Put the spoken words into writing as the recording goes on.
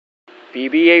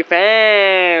PBA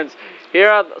fans! Here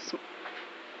at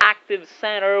Active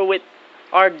Center with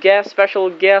our special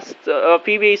guest,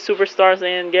 PBA superstars,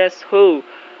 and guess who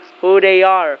they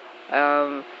are.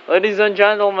 Ladies and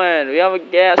gentlemen, we have a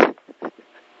guest.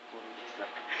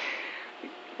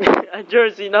 At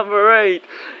jersey number 8,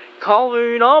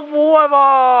 Calvin Abueva!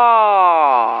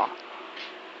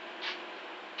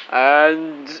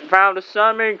 And from the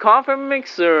Sunman Coffee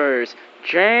Mixers,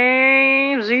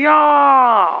 James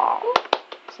Young!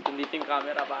 Nandito yung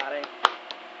camera, pare.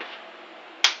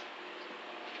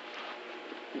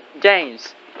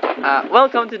 James,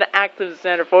 welcome to the Active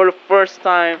Center for the first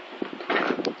time.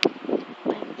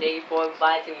 Thank you for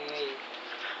inviting me.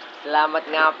 Salamat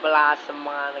nga pala sa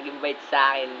mga nag-invite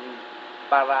sa akin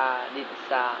para dito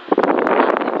sa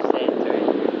Active Center.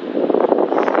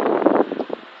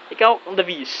 Ikaw, the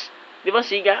beast. Di ba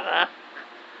siga ka?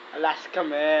 Alaska,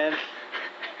 man.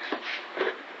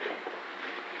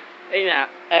 Ayun na.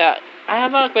 I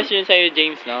have a question sa iyo,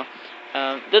 James, no?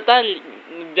 Total,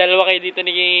 dalawa kayo dito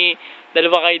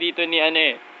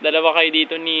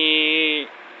ni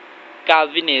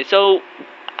Calvin eh. So,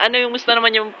 ano yung gusto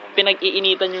naman yung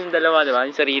pinag-iinitan yung dalawa, di ba?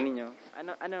 Yung sarili nyo.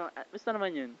 Ano, gusto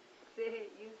naman yun? Kasi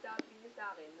yung sabi niya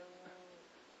sa akin nung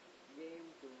game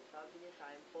 2, sabi niya sa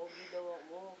akin, pogi daw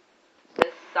ako.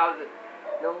 Tapos sabi,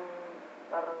 nung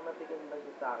parang natikin lang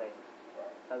siya sa akin,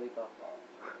 sabi ko,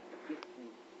 kiss me.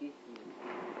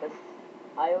 Tapos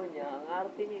ayaw niya, ang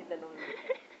arte niya, tanong niya.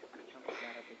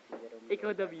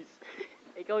 Ikaw,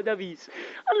 the beast.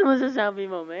 Ano masasabi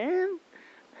mo, man?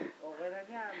 Okay lang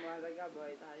yan, mahalaga,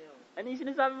 buhay tayo. Ano yung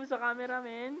sinasabi mo sa camera,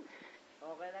 man?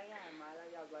 Okay lang yan,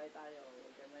 mahalaga, buhay tayo.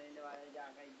 Huwag ka naniniwala dyan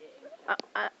kay JM.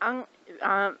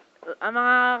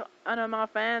 Ang mga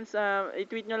fans,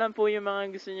 i-tweet nyo lang po yung mga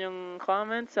gusto nyong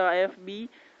comments sa FB,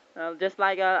 just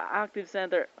like Active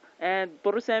Center. And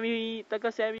puro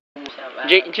taga-semi.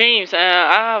 James,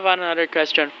 I have another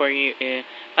question for you.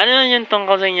 Ano yung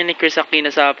tungkol sa inyo ni Chris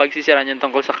Aquino sa pagsisira niyo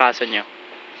tungkol sa kaso niyo?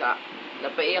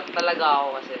 Napaiyak talaga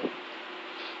ako kasi.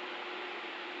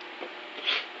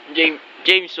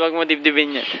 James, wag mo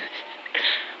dibdibin yan.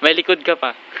 May likod ka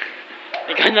pa.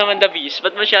 Ikaw naman the beast.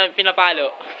 Ba't mo siya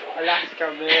pinapalo? Alaska,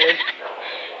 man.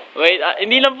 Wait,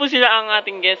 hindi lang po sila ang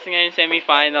ating guests ngayon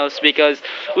semifinals because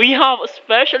we have a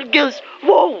special guest.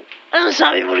 Wow! Ano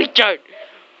sabi mo, Richard?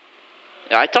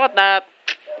 I thought that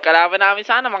kalaban namin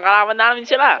sana, mangkalaban namin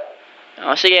sila.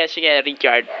 Oh, sige,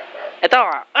 Richard. Ito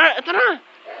na.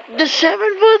 The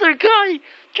 7-footer guy,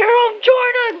 Jerome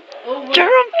Jordan.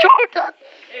 Jerome Jordan.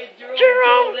 Hey,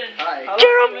 Jerome. Hi.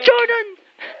 Jerome Jordan.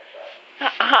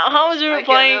 How is your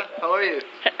playing? How are you?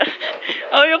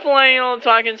 How are you playing all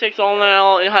talking six all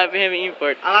now and having him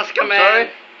import? Alaska, man. Sorry.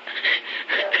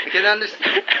 I can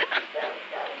understand.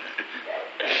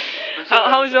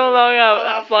 How is it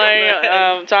long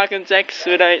playing talking sex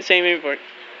with the same import?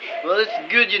 Well, it's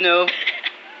good, you know.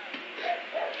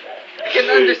 I can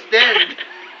understand.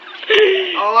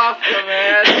 Alaska,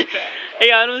 man. Hey,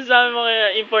 ano sabi mo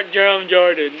kay import Jerome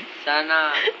Jordan?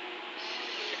 Sana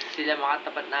sila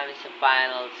makatapat namin sa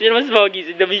finals. Sino mas pogi?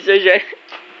 Si Davisa dyan?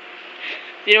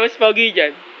 Sino mas pogi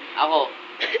dyan? Ako.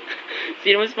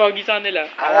 Sino mas pogi sa kanila?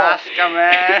 Alaska,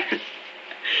 man.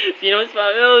 Sino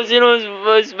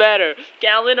mas better?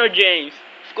 Calvin or James?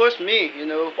 Of course, me, you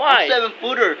know. Why? I'm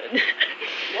 7-footer.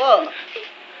 What?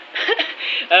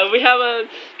 We have a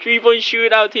 3-point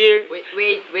shootout here.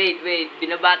 Wait.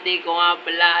 Binabati ko nga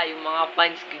pala yung mga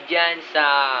fans ko dyan sa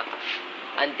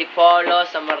Antipolo,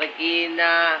 sa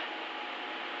Marikina,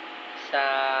 sa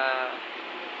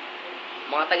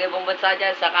mga taga-ibang bansa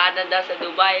dyan, sa Canada, sa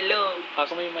Dubai, lo.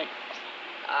 Ako mo yung mic.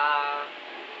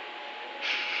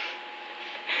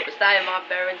 Basta yung mga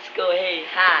parents ko, hey,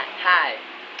 hi.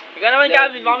 Ikaw naman,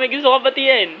 Calvin, baka may gusto ka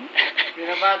batiin.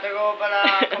 Binabati ko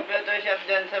pala computer shop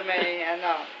dyan sa may,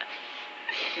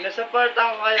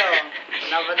 sinasuportan ko kayo.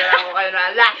 Napadala ko kayo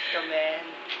na Alaska, man.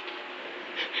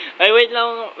 Ay, wait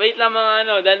lang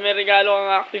mga dahil may regalo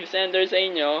ang Active Center sa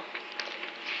inyo.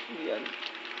 Yan.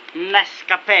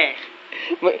 Nescafe.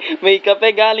 May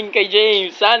kape galing kay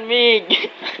James. San Mig.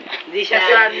 Hindi siya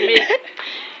San Mig.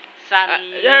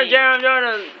 Jerome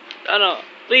Jordan,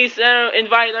 please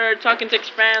invite our Talking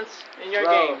Six fans in your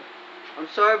game. I'm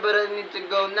sorry, but I need to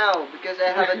go now because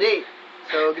I have a date.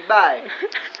 So, goodbye.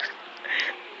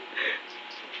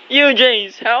 You,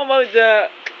 James, how about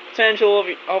the potential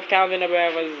of Calvin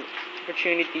Abueva's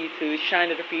opportunity to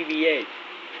shine at the PBA?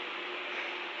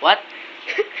 What?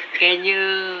 Can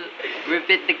you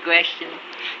repeat the question?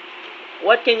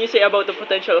 What can you say about the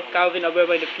potential of Calvin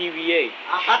Abueva in the PBA?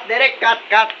 Cut, direct,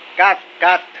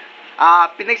 cut.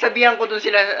 Pinagsabihan ko dun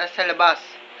sila sa labas.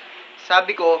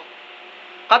 Sabi ko,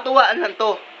 katuwaan lang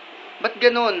to. Ba't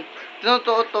ganun?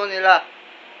 Tinutuot to nila.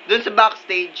 Doon sa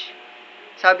backstage,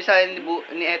 sabi sa akin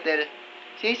ni Ethel,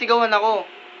 sinisigawan ako.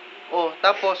 Oh,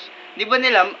 tapos, di ba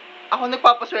nila, ako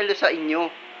nagpapasweldo sa inyo.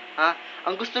 Ha?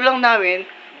 Ang gusto lang namin,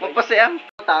 magpasaya ang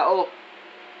tao.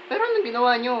 Pero anong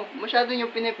ginawa nyo? Masyado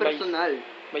nyo pinipersonal.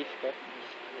 Vice ka?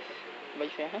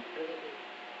 Vice ka, ha?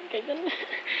 Kaya na.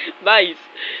 Vice.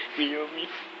 Guyomi.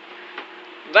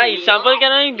 Vice, sample ka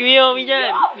na yung Guyomi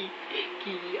dyan.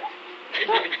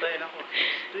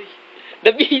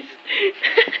 The Beast.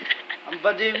 Ang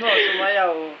baduy mo,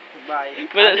 sumayaw. Bye.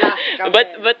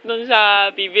 Ba't nun sa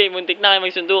TV, muntik na kayo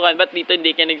magsuntukan? Ba't dito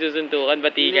hindi kayo nagsusuntukan?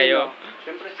 Bati kayo?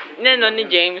 Siyempre, Ni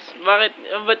James, ba't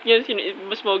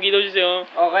mas pogi daw siya sa'yo?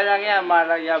 okay lang yan,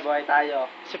 malang yan, buhay tayo.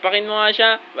 Sapakin mo nga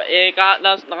siya.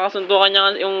 Nakasuntukan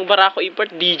niya yung Barako Import,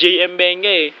 DJ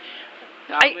Mbenga eh.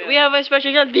 Ay, we have a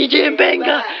special guest, DJ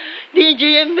Mbenga!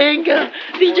 DJ Mbenga!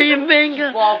 DJ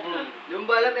Mbenga! Problem. Yung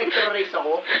ba alam, extra race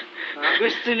ako? Ha?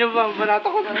 Gusto nyo bang banata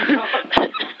ko na rin ako?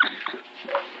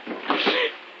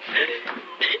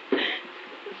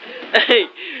 Hey!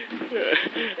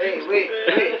 Hey, wait.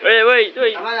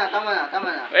 Wait.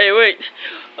 Tama na. Wait.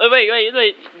 Oh,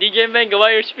 wait. DJ Mbenga,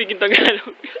 why are you speaking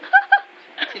Tagalog?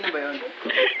 Sino ba yun?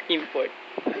 Import.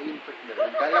 Ay, input ba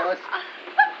yun? Kala ko...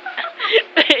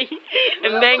 Hey!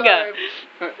 Mbenga!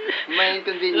 May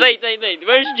inconvenience. Wait.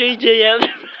 Where's JJL?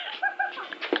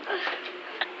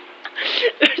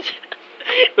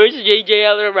 Where's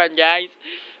JJL Roman, guys?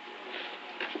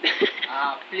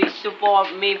 Please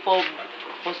support me for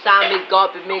Sammy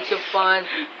Coffee makes it fun.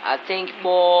 Thank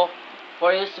you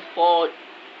for your support.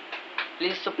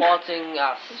 Please supporting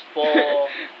us for.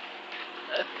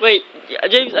 Wait,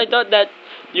 James, I thought that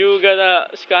you got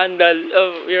a scandal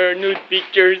of your nude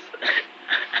pictures.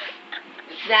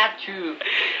 It's not true.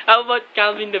 How about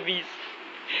Calvin the Beast?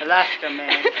 Alaska,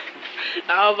 man.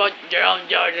 How about Gerald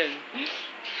Jordan?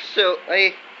 So,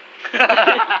 I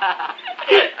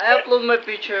upload my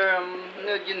picture,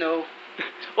 nude, you know.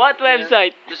 What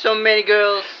website? There's so many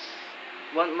girls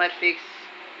want my pics.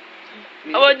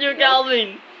 How about you,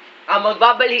 Calvin?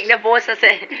 Magbabalik na po sa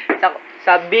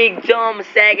Big Jom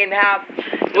second half.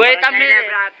 Wait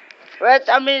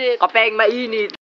a minute. Kapeng mainit.